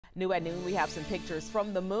New at noon, we have some pictures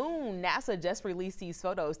from the moon. NASA just released these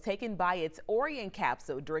photos taken by its Orion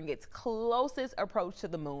capsule during its closest approach to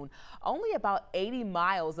the moon, only about 80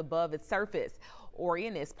 miles above its surface.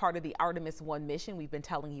 Orion is part of the Artemis I mission we've been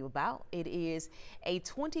telling you about. It is a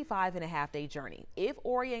 25-and-a-half-day journey. If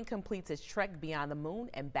Orion completes its trek beyond the moon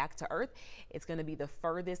and back to Earth, it's going to be the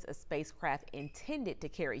furthest a spacecraft intended to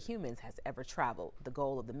carry humans has ever traveled. The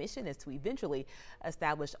goal of the mission is to eventually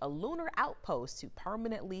establish a lunar outpost to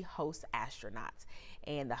permanently host astronauts.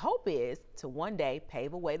 And the hope is to one day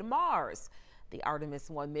pave a way to Mars. The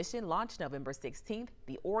Artemis I mission launched November 16th.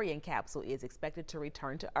 The Orion capsule is expected to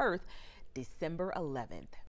return to Earth December 11th.